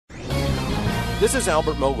This is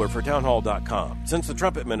Albert Mohler for townhall.com. Since the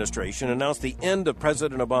Trump administration announced the end of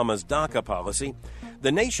President Obama's DACA policy,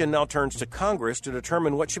 the nation now turns to Congress to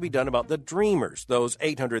determine what should be done about the Dreamers, those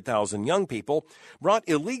 800,000 young people brought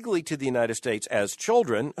illegally to the United States as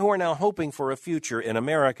children who are now hoping for a future in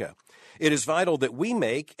America. It is vital that we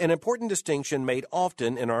make an important distinction made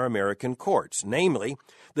often in our American courts, namely,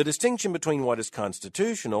 the distinction between what is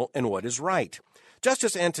constitutional and what is right.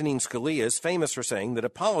 Justice Antonin Scalia is famous for saying that a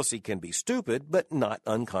policy can be stupid but not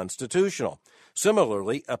unconstitutional.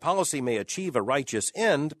 Similarly, a policy may achieve a righteous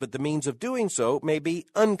end, but the means of doing so may be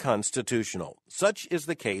unconstitutional. Such is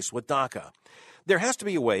the case with DACA. There has to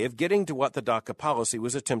be a way of getting to what the DACA policy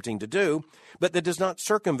was attempting to do, but that does not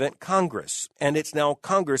circumvent Congress, and it's now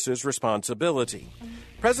Congress's responsibility.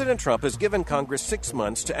 President Trump has given Congress 6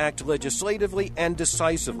 months to act legislatively and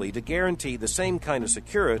decisively to guarantee the same kind of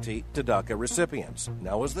security to DACA recipients.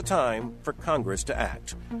 Now is the time for Congress to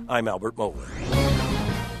act. I'm Albert Mohler.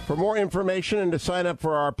 For more information and to sign up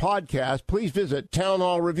for our podcast, please visit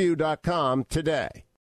townhallreview.com today.